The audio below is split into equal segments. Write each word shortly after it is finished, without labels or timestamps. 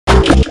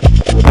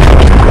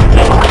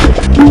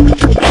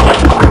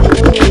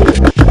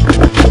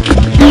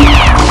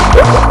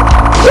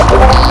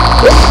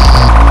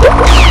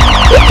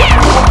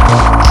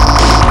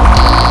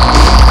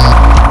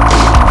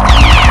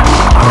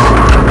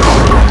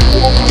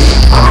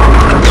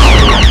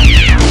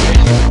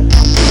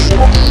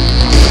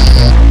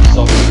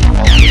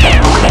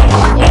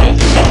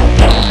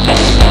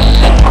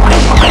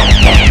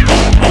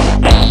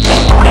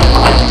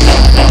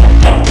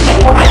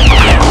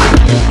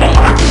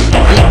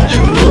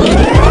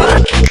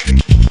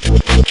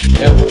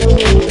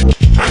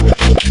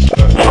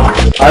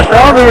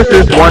was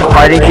this one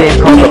fighting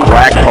game called the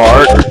Black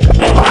Heart?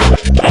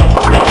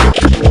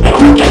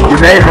 You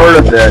may have heard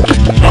of it.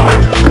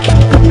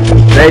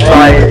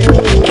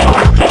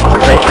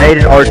 Made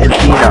in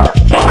Argentina.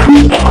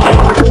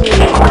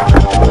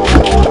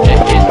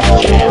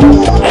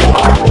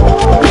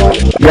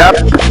 Yep.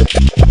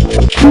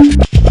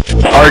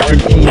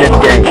 Argentinian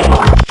game.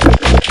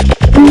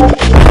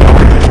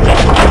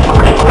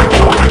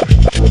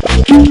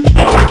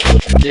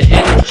 The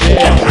hidden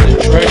gems, the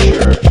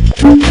treasure.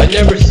 I've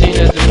never seen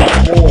that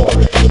before.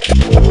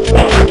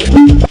 Never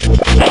seen that the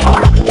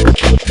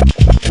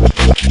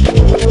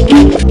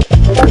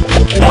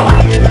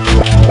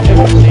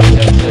hidden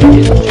gems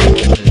before.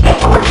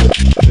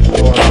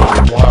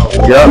 Wow.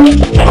 Yep.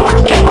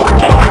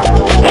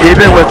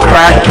 Even with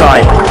Crash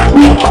Time.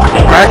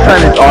 Crash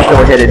Time is also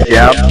a hidden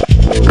gem.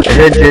 A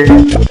hidden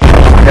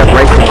gem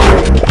racing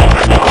game.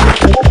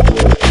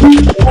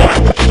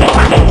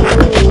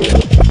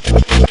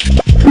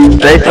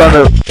 Based on a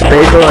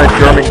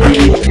German TV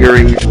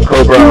series,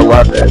 Cobra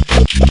 11.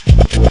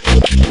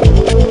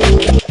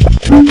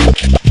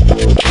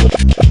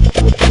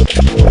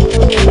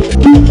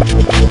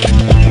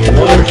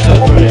 What are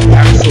the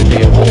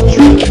actually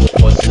ultras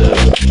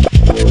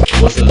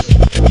was a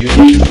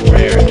unique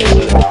rare is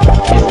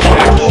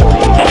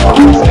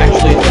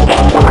actually the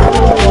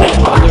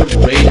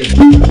underrated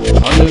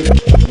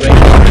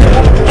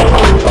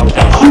top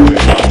shooter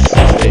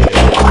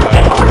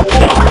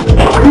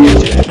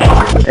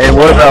And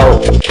what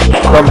about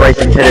some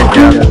racing hidden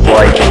gems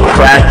like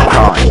Crash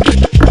Time?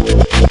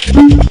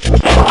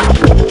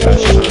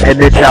 And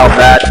this how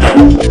that.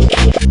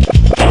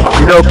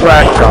 You know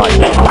Crash Time.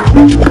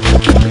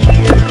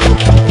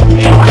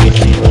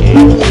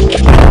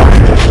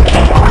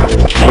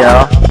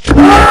 Yeah.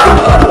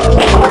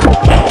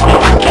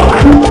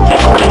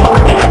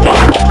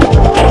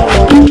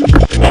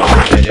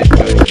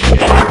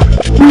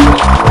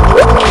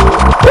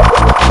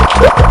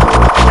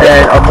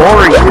 And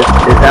Amori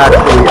is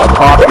actually a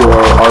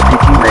popular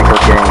RPG Maker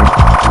game.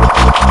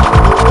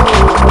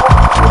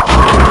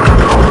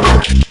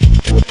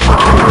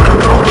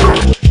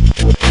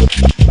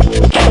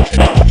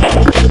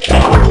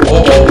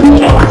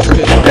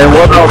 And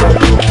what about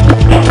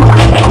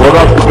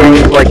the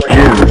games like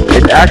Dune?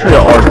 It's actually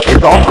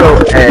it's also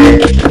a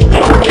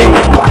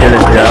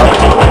hidden gem,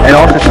 and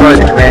also part of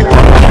the Command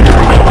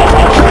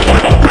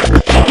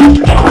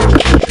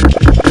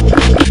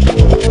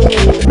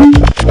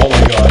Oh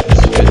my god, this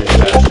is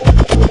fantastic.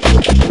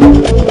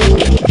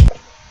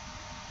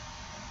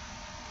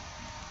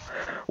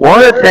 One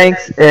of the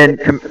tanks in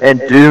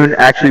Dune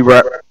actually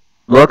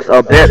looks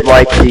a bit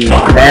like the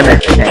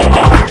Mammoth tank.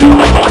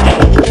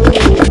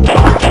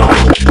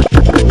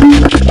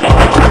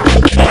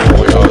 Oh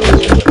my god, this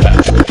is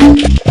fantastic.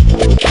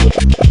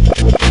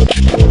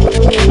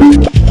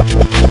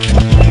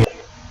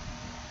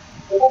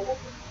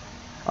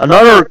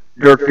 Another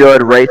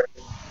good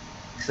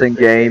racing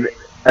game,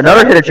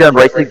 another hidden gem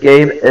racing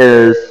game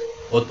is...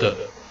 What's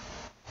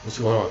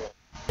going on?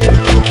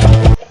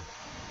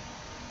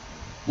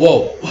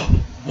 Whoa!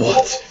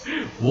 What?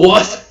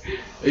 What?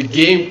 A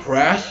game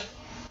crash?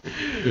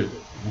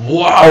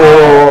 Wow!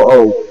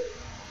 Oh.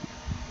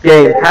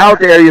 Game, how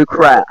dare you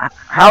crash?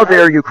 How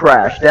dare you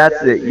crash?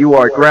 That's it. You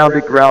are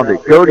grounded.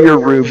 Go to your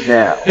room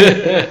now.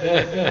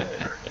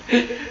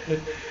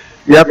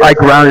 Yep, I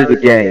grounded the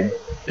game.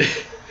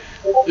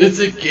 It's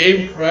a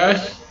game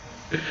crash?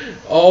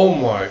 Oh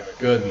my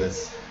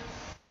goodness.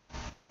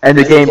 And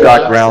the game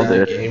got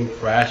grounded. The game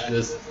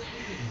crashes.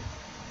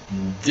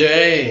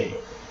 Dang.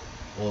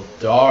 Well,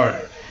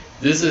 darn.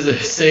 This is the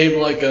same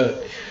like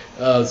a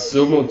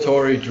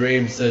Sumotori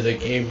Dream said the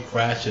game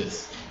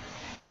crashes.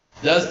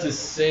 That's the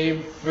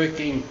same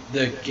freaking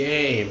the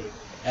game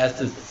as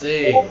the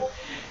thing.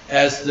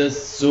 As the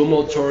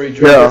Sumotori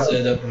Dream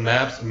said the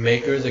maps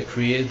makers that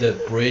created the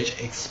bridge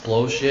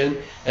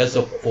explosion as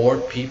the 4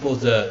 people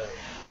that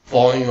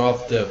falling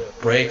off the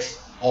brakes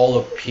all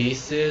the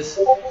pieces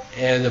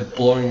and the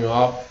blowing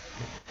up.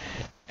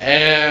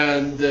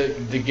 And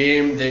the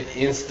game that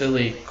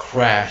instantly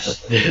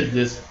crashed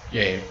this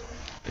game.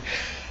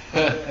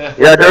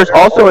 Yeah, there's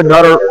also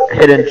another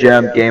hidden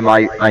gem game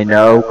I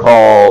know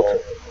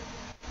called...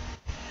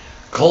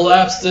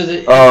 Collapsed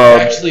it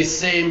actually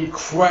same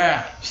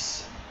craps.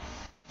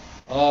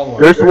 Oh my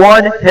There's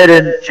God. one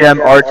hidden gem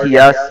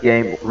RTS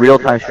game,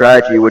 real-time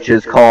strategy, which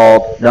is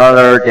called none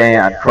other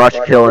than Crush,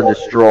 Kill, and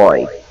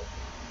Destroy.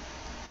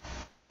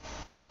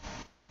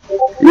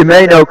 You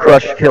may know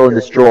Crush, Kill, and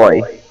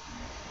Destroy.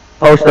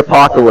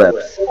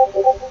 Post-apocalypse.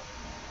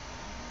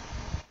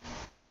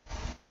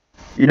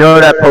 You know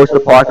that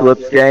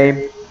post-apocalypse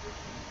game?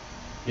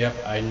 Yep,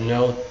 I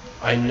know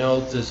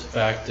this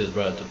fact is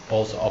that the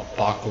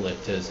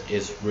post-apocalypse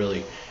is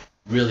really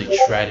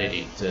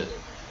tragedy to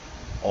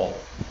a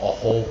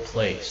whole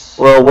place.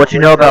 Well, what you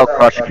know about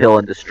Crush, Kill,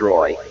 and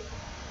Destroy?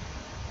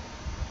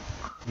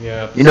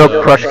 Yeah. You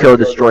know Crush, Kill,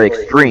 Destroy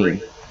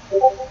Extreme.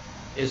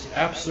 It's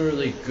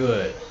absolutely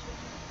good.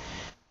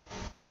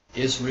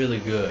 It's really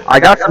good. I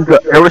got some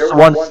good... There was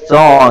one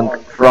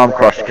song from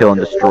Crush, Kill, and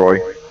Destroy.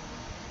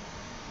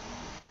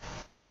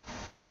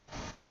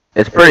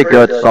 It's a pretty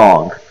good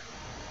song.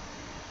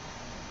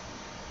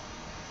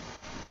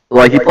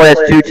 Like, you play as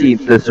two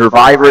teams, the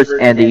Survivors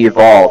and the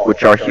Evolved,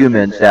 which are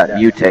humans that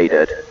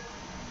mutated.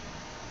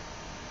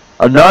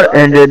 And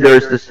then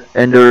there's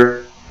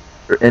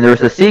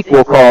a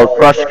sequel called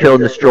Crush, Kill,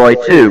 and Destroy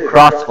 2,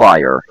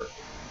 Crossfire,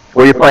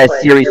 where you play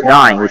as Series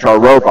 9, which are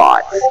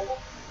robots.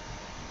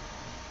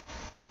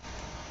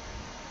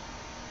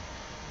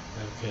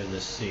 Okay,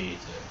 let's see.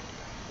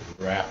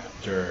 The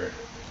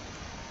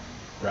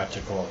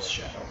Raptor calls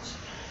Shadows.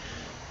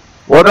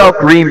 What about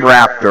Green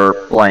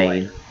Raptor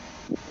playing?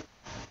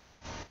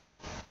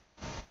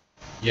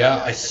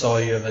 Yeah, I saw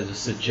you as a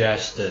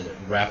suggested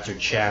Raptor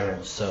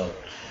channel, so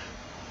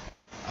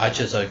I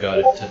got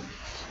it to.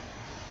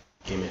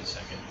 Give me a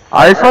second.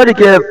 I decided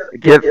to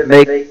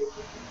make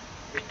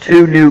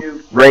 2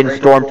 new Raid and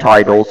Storm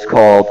titles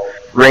called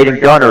Raid and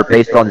Gunner,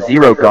 based on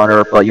Zero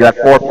Gunner, but you have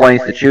 4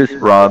 planes to choose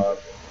from,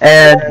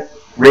 and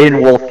Raid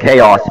and Wolf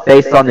Chaos,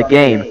 based on the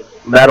game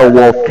Metal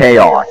Wolf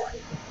Chaos.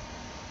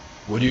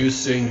 What do you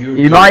think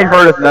you might have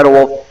heard of Metal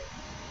Wolf.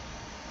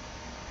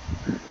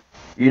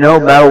 You know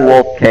Metal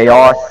Wolf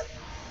Chaos?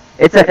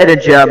 It's a hidden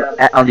gem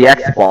on the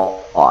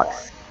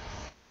Xbox.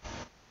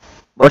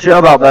 What you know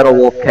about Metal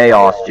Wolf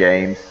Chaos,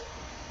 James?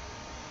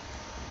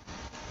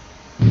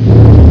 You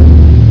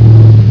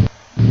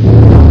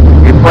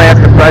play as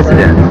the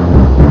president.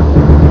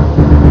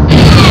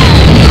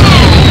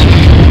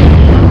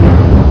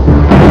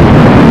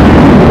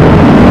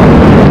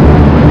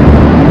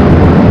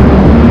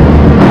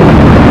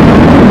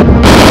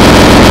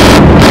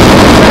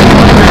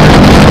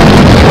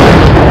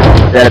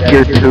 That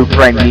appears to Who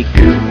Framed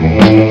Miku.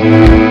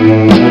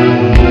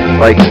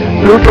 Like,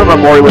 Who from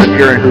Memory would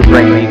appear in Who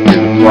Framed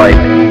Miku, like,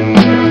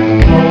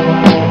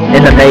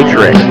 in the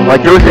Matrix.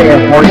 Like, there was a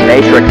Memory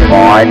Matrix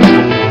mod.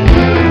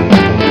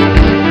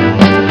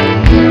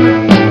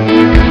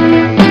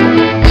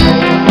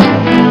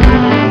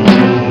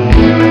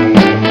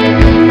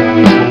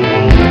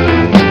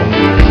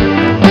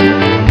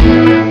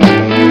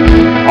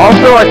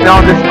 Also, I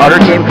found this other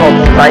game called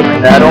Psych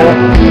Metal.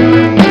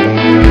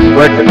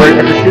 It's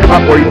a shoot 'em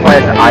up where you play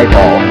as an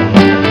eyeball.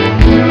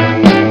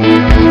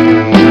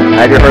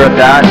 Have you heard of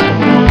that?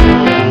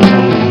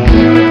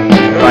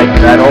 Like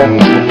Metal.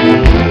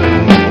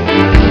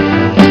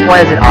 You play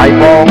as an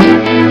eyeball.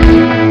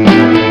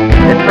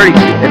 It's pretty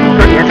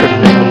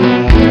interesting.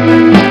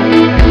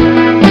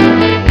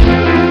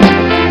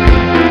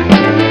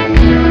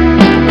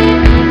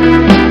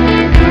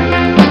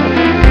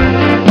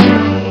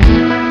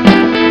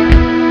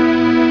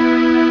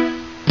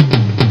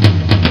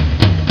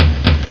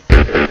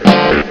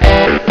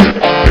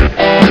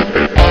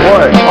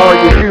 What are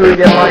you doing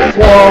in my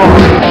swamp?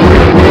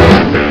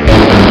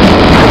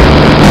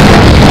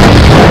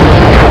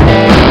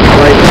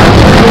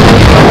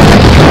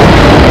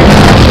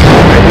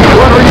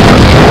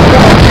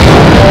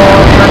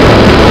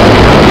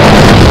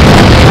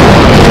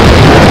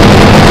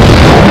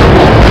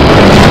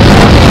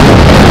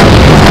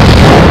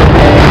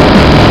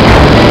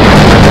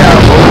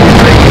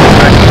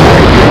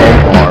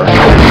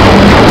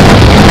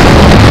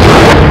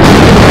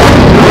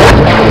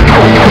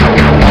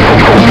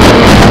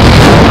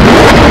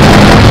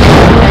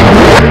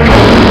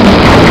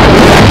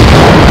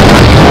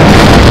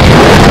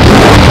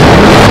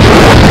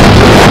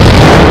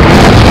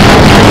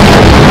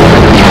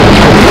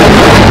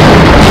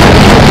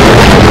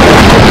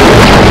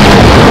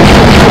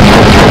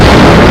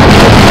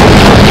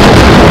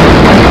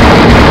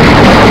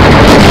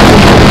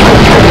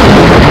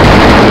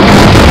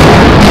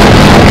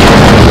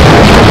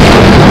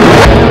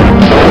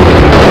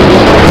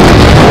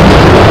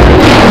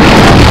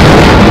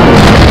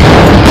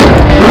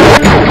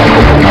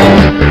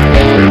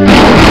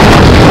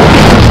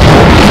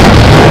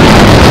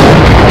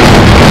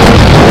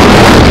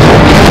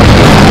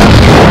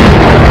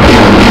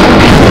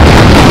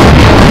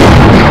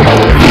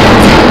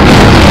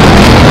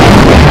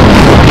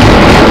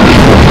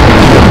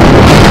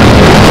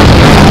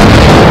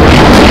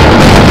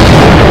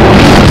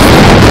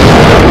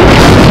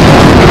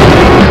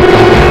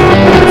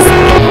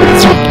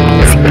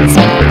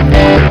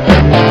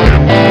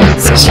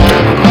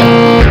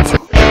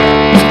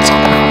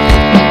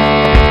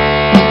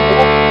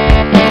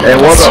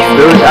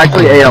 There was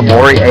actually a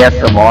Amori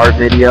ASMR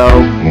video